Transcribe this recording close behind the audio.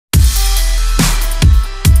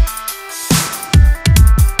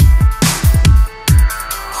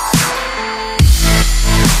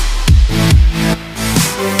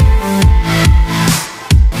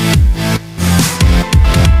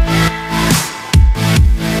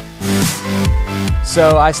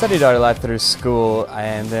So I studied art a lot through school,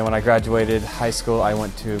 and then when I graduated high school I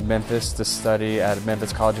went to Memphis to study at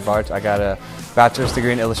Memphis College of Art. I got a bachelor's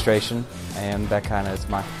degree in illustration, and that kind of is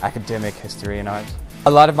my academic history in art. A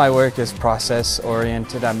lot of my work is process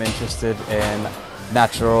oriented. I'm interested in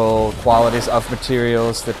natural qualities of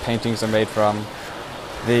materials that paintings are made from.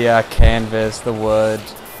 The canvas, the wood,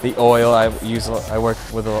 the oil. I work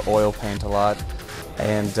with oil paint a lot,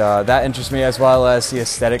 and that interests me, as well as the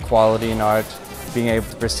aesthetic quality in art, being able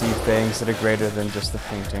to perceive things that are greater than just the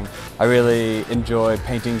painting. I really enjoy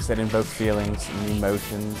paintings that invoke feelings and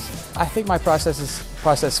emotions. I think my process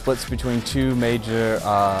splits between two major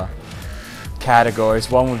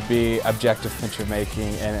categories. One would be objective picture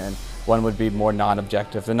making, and one would be more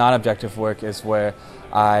non-objective. The non-objective work is where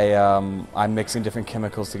I'm mixing different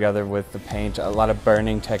chemicals together with the paint, a lot of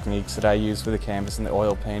burning techniques that I use for the canvas and the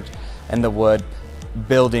oil paint and the wood.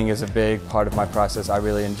 Building is a big part of my process. I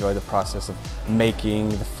really enjoy the process of making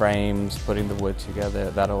the frames, putting the wood together,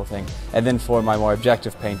 that whole thing. And then for my more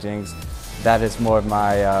objective paintings, that is more of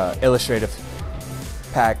my illustrative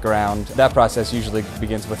background. That process usually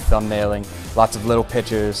begins with thumbnailing, lots of little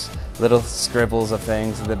pictures, little scribbles of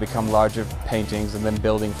things that become larger paintings, and then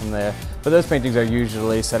building from there. But those paintings are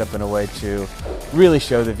usually set up in a way to really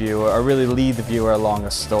show the viewer, or really lead the viewer along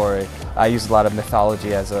a story. I use a lot of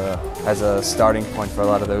mythology as a starting point for a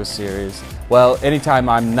lot of those series. Well, anytime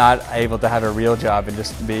I'm not able to have a real job and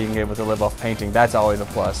just being able to live off painting, that's always a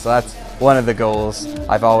plus. So that's one of the goals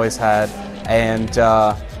I've always had, and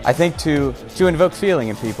I think to invoke feeling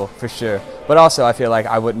in people, for sure. But also I feel like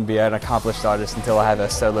I wouldn't be an accomplished artist until I have a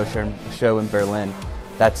solo show in Berlin.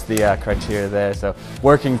 That's the criteria there, so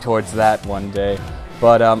working towards that one day.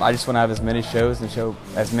 But I just want to have as many shows and show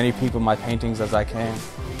as many people my paintings as I can.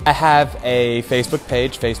 I have a Facebook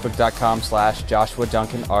page,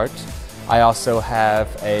 facebook.com/JoshuaDuncanArt. I also have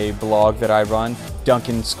a blog that I run,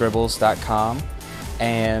 DuncanScribbles.com.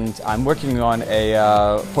 And I'm working on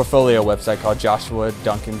a portfolio website called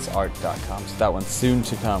JoshuaDuncansArt.com, so that one's soon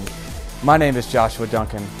to come. My name is Joshua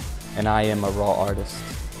Duncan, and I am a raw artist.